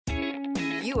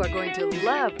You are going to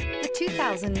love the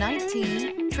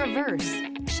 2019 Traverse.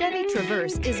 Chevy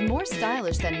Traverse is more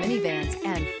stylish than minivans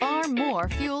and far more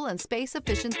fuel and space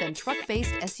efficient than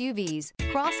truck-based SUVs.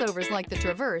 Crossovers like the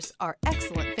Traverse are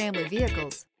excellent family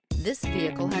vehicles. This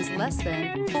vehicle has less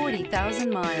than 40,000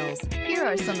 miles. Here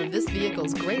are some of this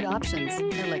vehicle's great options: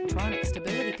 electronic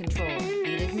stability control,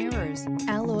 heated mirrors,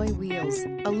 alloy wheels,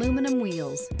 aluminum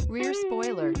wheels, rear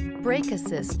spoiler, brake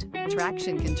assist,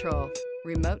 traction control,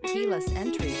 remote keyless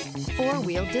entry,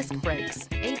 four-wheel disc brakes,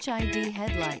 HID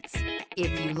headlights.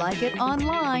 If you like it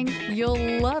online,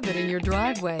 you'll love it in your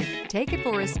driveway. Take it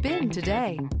for a spin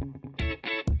today.